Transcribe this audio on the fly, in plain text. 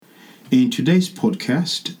In today's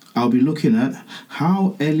podcast, I'll be looking at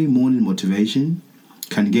how early morning motivation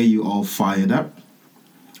can get you all fired up,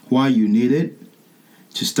 why you need it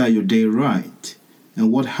to start your day right,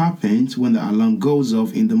 and what happens when the alarm goes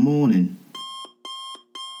off in the morning.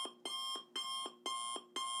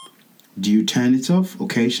 Do you turn it off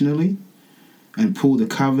occasionally and pull the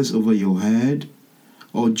covers over your head,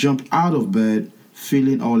 or jump out of bed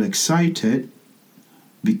feeling all excited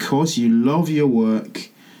because you love your work,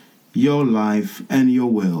 your life, and your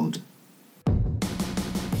world?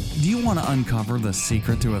 Do you want to uncover the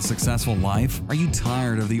secret to a successful life? Are you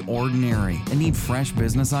tired of the ordinary and need fresh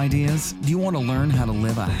business ideas? Do you want to learn how to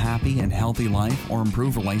live a happy and healthy life or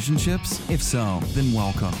improve relationships? If so, then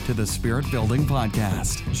welcome to the Spirit Building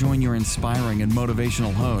Podcast. Join your inspiring and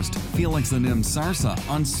motivational host, Felix Anim Sarsa,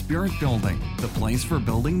 on Spirit Building, the place for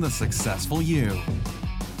building the successful you.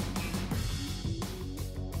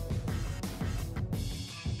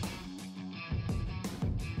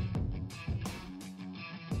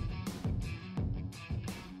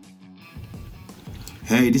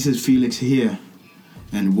 Hey, this is Felix here,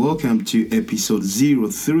 and welcome to episode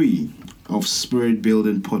 03 of Spirit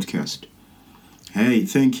Building Podcast. Hey,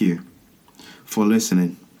 thank you for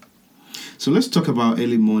listening. So let's talk about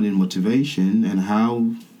early morning motivation and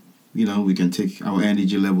how, we can take our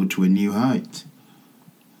energy level to a new height.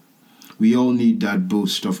 We all need that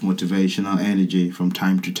boost of motivational energy from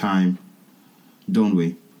time to time, don't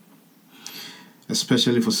we?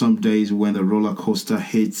 Especially for some days when the roller coaster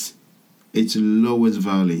hits its lowest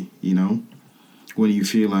valley, when you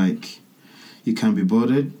feel like you can't be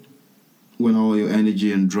bothered, when all your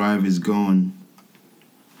energy and drive is gone.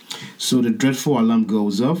 So the dreadful alarm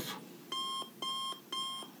goes off.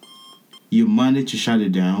 You manage to shut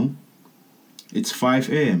it down. It's 5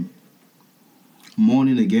 a.m.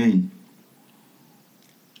 Morning again.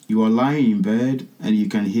 You are lying in bed and you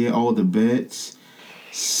can hear all the birds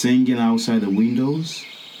singing outside the windows.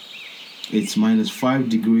 It's minus 5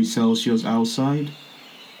 degrees Celsius outside.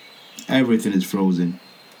 Everything is frozen,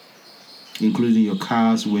 including your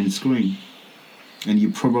car's windscreen. And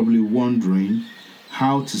you're probably wondering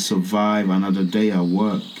how to survive another day at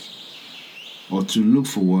work, or to look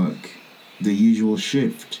for work, the usual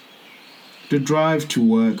shift, the drive to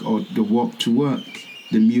work or the walk to work,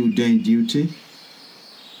 the mundane duty.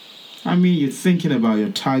 You're thinking about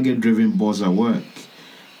your target-driven boss at work,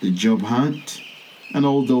 the job hunt, and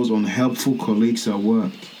all those unhelpful colleagues at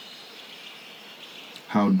work.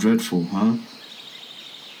 How dreadful, huh?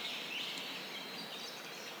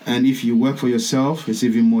 And if you work for yourself, it's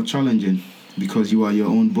even more challenging because you are your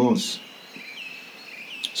own boss.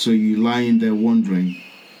 So you lie in there wondering,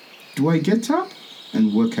 do I get up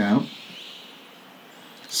and work out,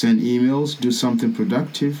 send emails, do something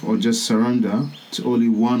productive, or just surrender to only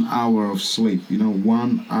 1 hour of sleep?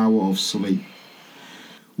 1 hour of sleep.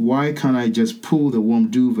 Why can't I just pull the warm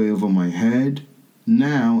duvet over my head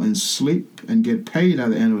now and sleep and get paid at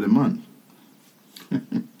the end of the month?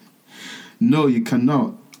 No, you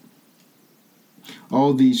cannot.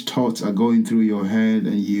 All these thoughts are going through your head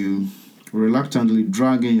and you reluctantly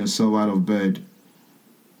dragging yourself out of bed.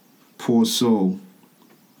 Poor soul.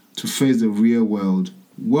 To face the real world.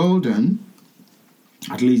 Well done.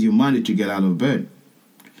 At least you managed to get out of bed.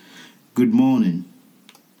 Good morning.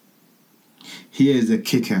 Here is the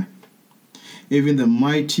kicker. Even the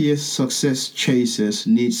mightiest success chasers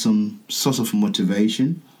need some sort of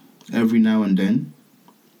motivation every now and then.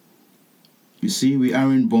 You see, we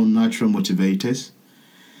aren't born natural motivators.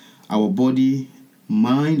 Our body,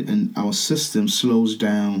 mind, and our system slows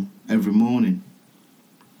down every morning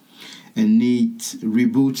and needs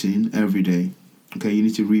rebooting every day. Okay, you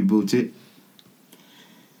need to reboot it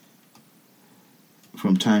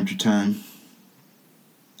from time to time.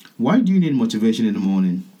 Why do you need motivation in the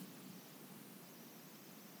morning?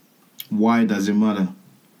 Why does it matter?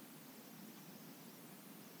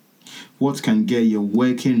 What can get your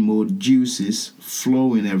working mode juices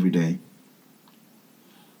flowing every day?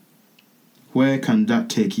 Where can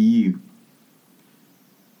that take you?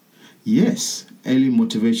 Yes, early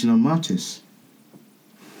motivational matters.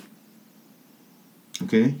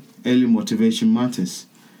 Okay, early motivation matters.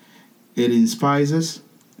 It inspires us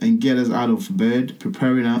and get us out of bed,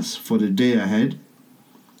 preparing us for the day ahead.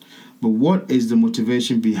 But what is the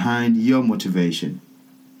motivation behind your motivation?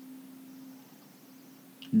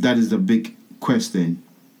 That is the big question.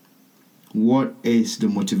 What is the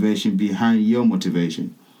motivation behind your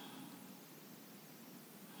motivation?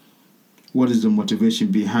 What is the motivation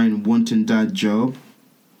behind wanting that job,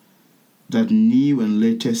 that new and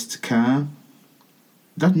latest car,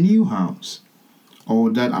 that new house, or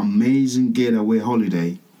that amazing getaway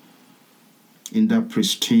holiday? in that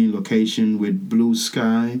pristine location with blue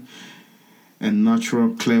sky and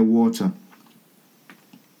natural clear water.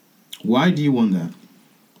 Why do you want that?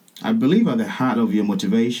 I believe at the heart of your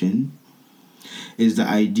motivation is the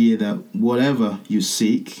idea that whatever you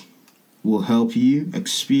seek will help you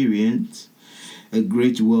experience a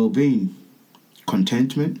great well-being,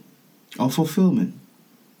 contentment, or fulfillment.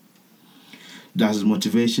 Does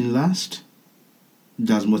motivation last?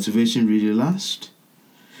 Does motivation really last?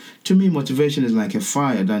 To me, motivation is like a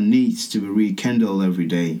fire that needs to be rekindled every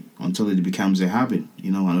day until it becomes a habit,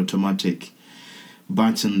 an automatic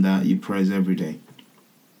button that you press every day.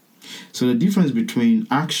 So the difference between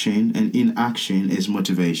action and inaction is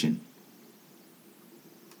motivation.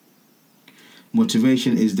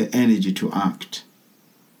 Motivation is the energy to act.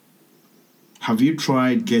 Have you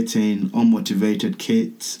tried getting unmotivated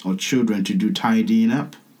kids or children to do tidying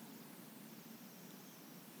up?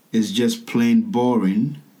 It's just plain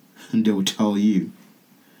boring, and they will tell you.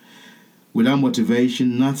 Without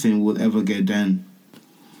motivation, nothing will ever get done.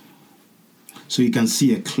 So you can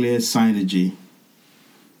see a clear synergy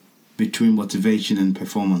between motivation and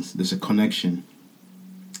performance. There's a connection,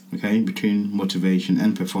 between motivation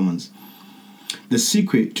and performance. The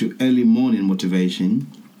secret to early morning motivation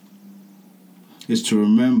is to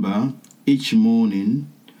remember each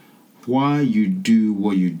morning why you do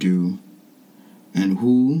what you do and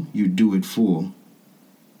who you do it for.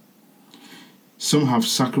 Some have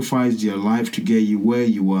sacrificed their life to get you where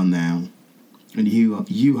you are now, and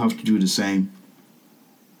you have to do the same.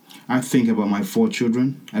 I think about my 4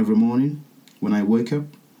 children every morning when I wake up,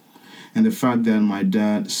 and the fact that my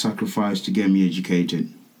dad sacrificed to get me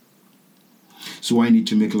educated. So I need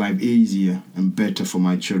to make life easier and better for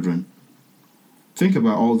my children. Think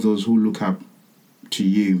about all those who look up to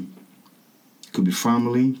you. It could be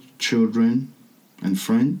family, children, and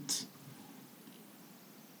friends.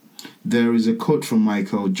 There is a quote from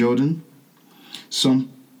Michael Jordan.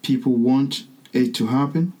 Some people want it to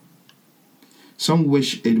happen. Some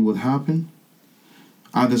wish it would happen.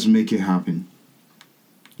 Others make it happen.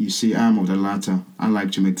 You see, I'm of the latter. I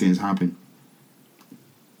like to make things happen.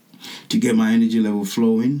 To get my energy level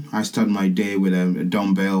flowing, I start my day with a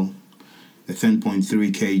dumbbell, a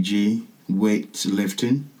 10.3 kg weight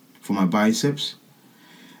lifting for my biceps,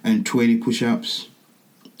 and 20 push-ups.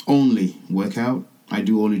 Only workout. I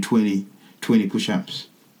do only 20 push-ups.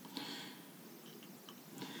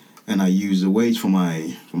 And I use the weights for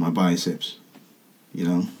my biceps,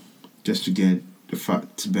 just to get the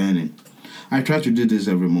fat burning. I try to do this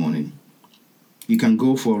every morning. You can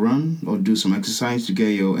go for a run or do some exercise to get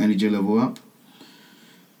your energy level up.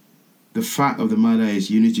 The fact of the matter is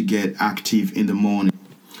you need to get active in the morning.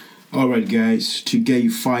 Alright guys, to get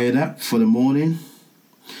you fired up for the morning,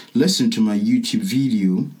 listen to my YouTube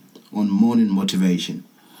video on morning motivation.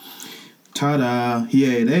 Ta-da!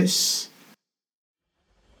 Here it is.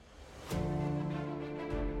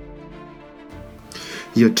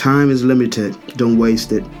 Your time is limited. Don't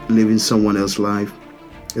waste it living someone else's life.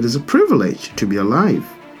 It is a privilege to be alive,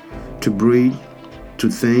 to breathe, to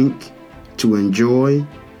think, to enjoy,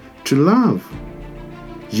 to love.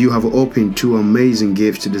 You have opened 2 amazing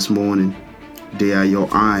gifts this morning. They are your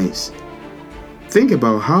eyes. Think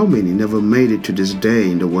about how many never made it to this day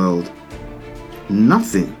in the world.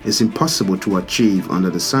 Nothing is impossible to achieve under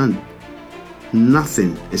the sun.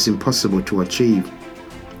 Nothing is impossible to achieve.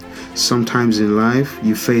 Sometimes in life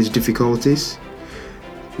you face difficulties,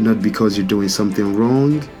 not because you're doing something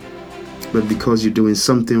wrong, but because you're doing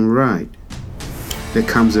something right. There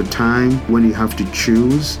comes a time when you have to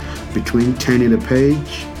choose between turning a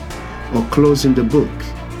page or closing the book.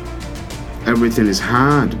 Everything is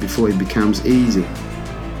hard before it becomes easy.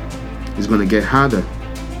 It's going to get harder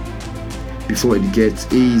before it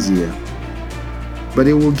gets easier. But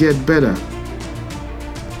it will get better.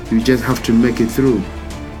 You just have to make it through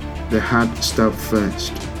the hard stuff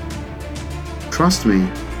first. Trust me,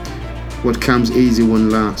 what comes easy won't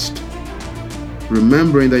last.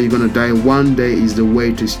 Remembering that you're going to die one day is the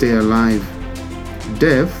way to stay alive.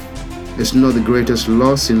 Death is not the greatest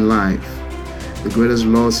loss in life. The greatest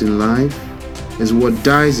loss in life is what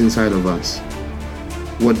dies inside of us.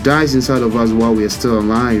 What dies inside of us while we are still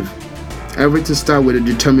alive. Everything starts with a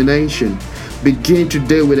determination. Begin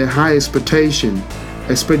today with a high expectation.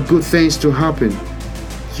 Expect good things to happen.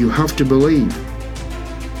 You have to believe.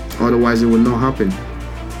 Otherwise it will not happen.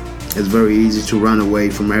 It's very easy to run away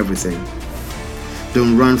from everything.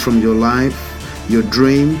 Don't run from your life, your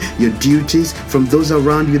dream, your duties, from those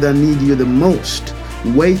around you that need you the most.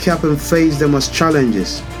 Wake up and face them as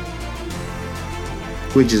challenges.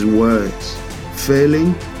 Which is worse,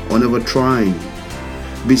 failing or never trying.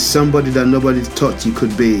 Be somebody that nobody thought you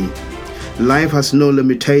could be. Life has no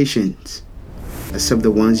limitations except the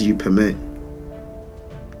ones you permit.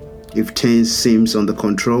 If things seems under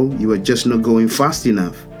control, you are just not going fast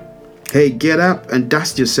enough. Hey, get up and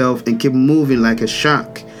dust yourself and keep moving like a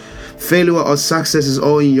shark. Failure or success is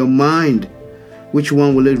all in your mind. Which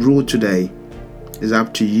one will it rule today? It's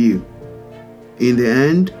up to you. In the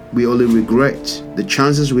end, we only regret the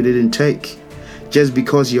chances we didn't take. Just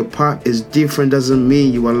because your path is different doesn't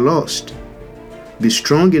mean you are lost. Be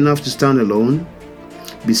strong enough to stand alone.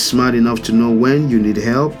 Be smart enough to know when you need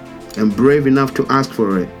help, and brave enough to ask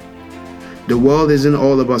for it. The world isn't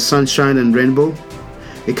all about sunshine and rainbow.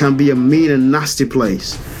 It can be a mean and nasty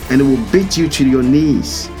place, and it will beat you to your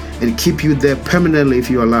knees and keep you there permanently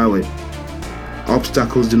if you allow it.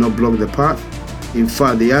 Obstacles do not block the path. In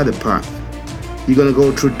fact, they are the path. You're going to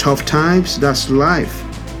go through tough times. That's life.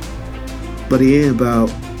 But it ain't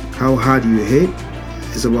about how hard you hit.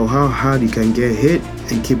 It's about how hard you can get hit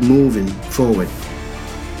and keep moving forward.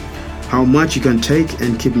 How much you can take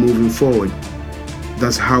and keep moving forward.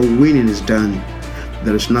 That's how winning is done.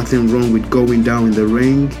 There is nothing wrong with going down in the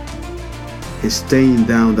ring. It's staying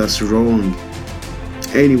down that's wrong.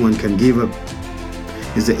 Anyone can give up.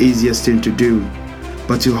 It's the easiest thing to do.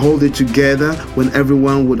 But to hold it together when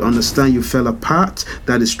everyone would understand you fell apart,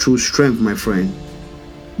 that is true strength, my friend.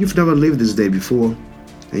 You've never lived this day before,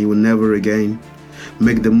 and you will never again.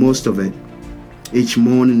 Make the most of it. Each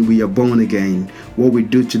morning we are born again. What we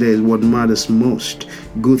do today is what matters most.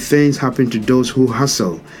 Good things happen to those who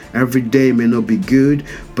hustle. Every day may not be good,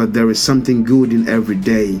 but there is something good in every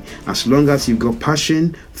day. As long as you've got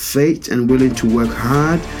passion, faith, and willing to work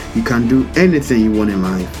hard, you can do anything you want in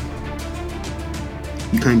life.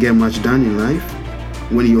 You can't get much done in life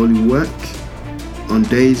when you only work on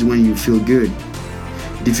days when you feel good.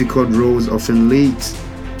 Difficult roads often lead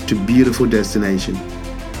to beautiful destinations.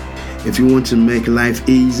 If you want to make life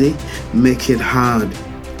easy, make it hard.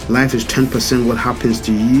 Life is 10% what happens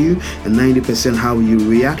to you and 90% how you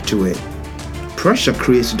react to it. Pressure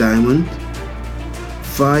creates diamond.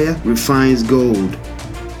 Fire refines gold.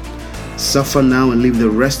 Suffer now and live the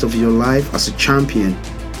rest of your life as a champion.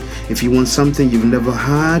 If you want something you've never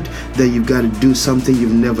had, then you've got to do something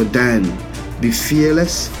you've never done. Be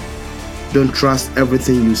fearless. Don't trust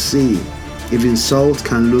everything you see. Even salt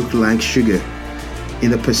can look like sugar. In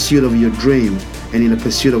the pursuit of your dream and in the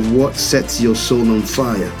pursuit of what sets your soul on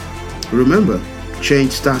fire. Remember,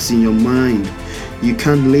 change starts in your mind. You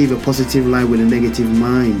can't live a positive life with a negative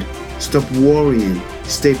mind. Stop worrying.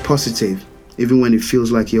 Stay positive, even when it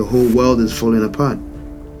feels like your whole world is falling apart.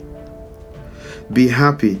 Be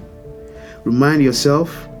happy. Remind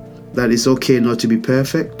yourself that it's okay not to be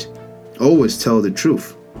perfect. Always tell the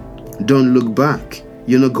truth. Don't look back.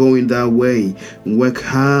 You're not going that way. Work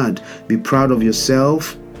hard. Be proud of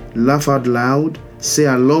yourself. Laugh out loud. Say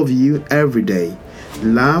I love you every day.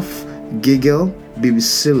 Laugh, giggle, be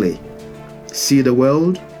silly. See the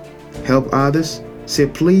world. Help others. Say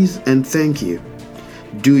please and thank you.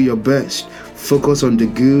 Do your best. Focus on the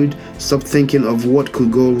good. Stop thinking of what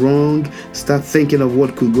could go wrong. Start thinking of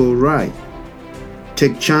what could go right.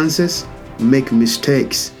 Take chances. Make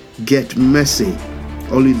mistakes. Get messy.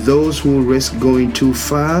 Only those who risk going too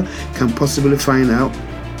far can possibly find out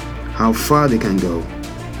how far they can go.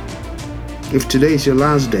 If today is your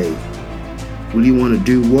last day, will you want to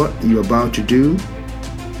do what you're about to do?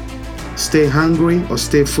 Stay hungry or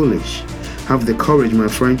stay foolish? Have the courage, my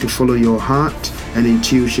friend, to follow your heart and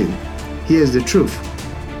intuition. Here's the truth.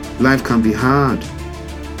 Life can be hard.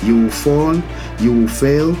 You will fall, you will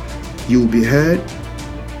fail, you will be hurt.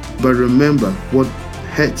 But remember, what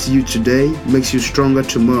hurts you today makes you stronger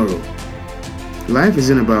tomorrow. Life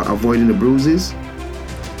isn't about avoiding the bruises.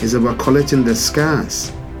 It's about collecting the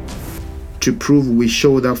scars to prove we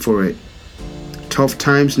showed up for it. Tough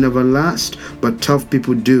times never last, but tough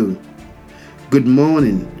people do. Good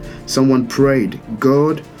morning. Someone prayed,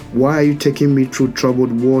 God, why are you taking me through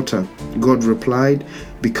troubled water? God replied,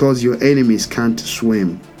 because your enemies can't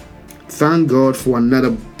swim. Thank God for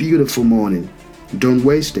another beautiful morning. Don't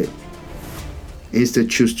waste it. Instead,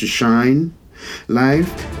 choose to shine.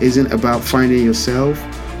 Life isn't about finding yourself.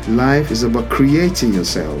 Life is about creating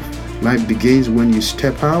yourself. Life begins when you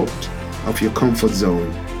step out of your comfort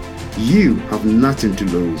zone. You have nothing to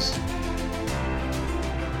lose.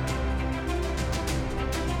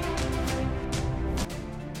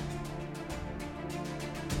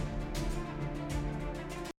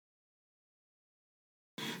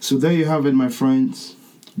 So there you have it, my friends.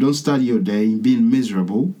 Don't start your day being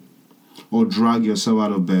miserable or drag yourself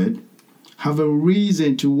out of bed. Have a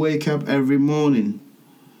reason to wake up every morning.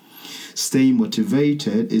 Staying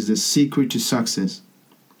motivated is the secret to success.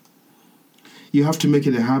 You have to make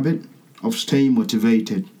it a habit. of staying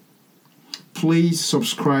motivated. Please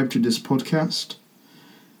subscribe to this podcast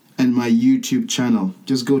and my YouTube channel.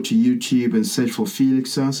 Just go to YouTube and search for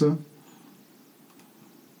Felix Sasa.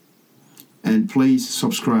 And please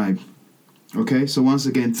subscribe. Okay, so once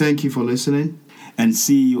again, thank you for listening and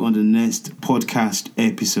see you on the next podcast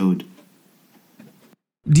episode.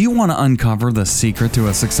 Do you want to uncover the secret to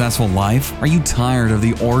a successful life? Are you tired of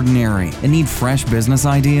the ordinary and need fresh business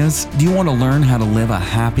ideas? Do you want to learn how to live a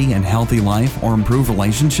happy and healthy life or improve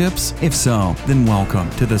relationships? If so, then welcome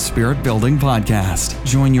to the Spirit Building Podcast.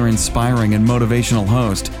 Join your inspiring and motivational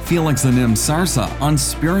host, Felix the Nim Sarsa, on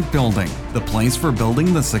Spirit Building, the place for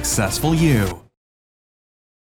building the successful you.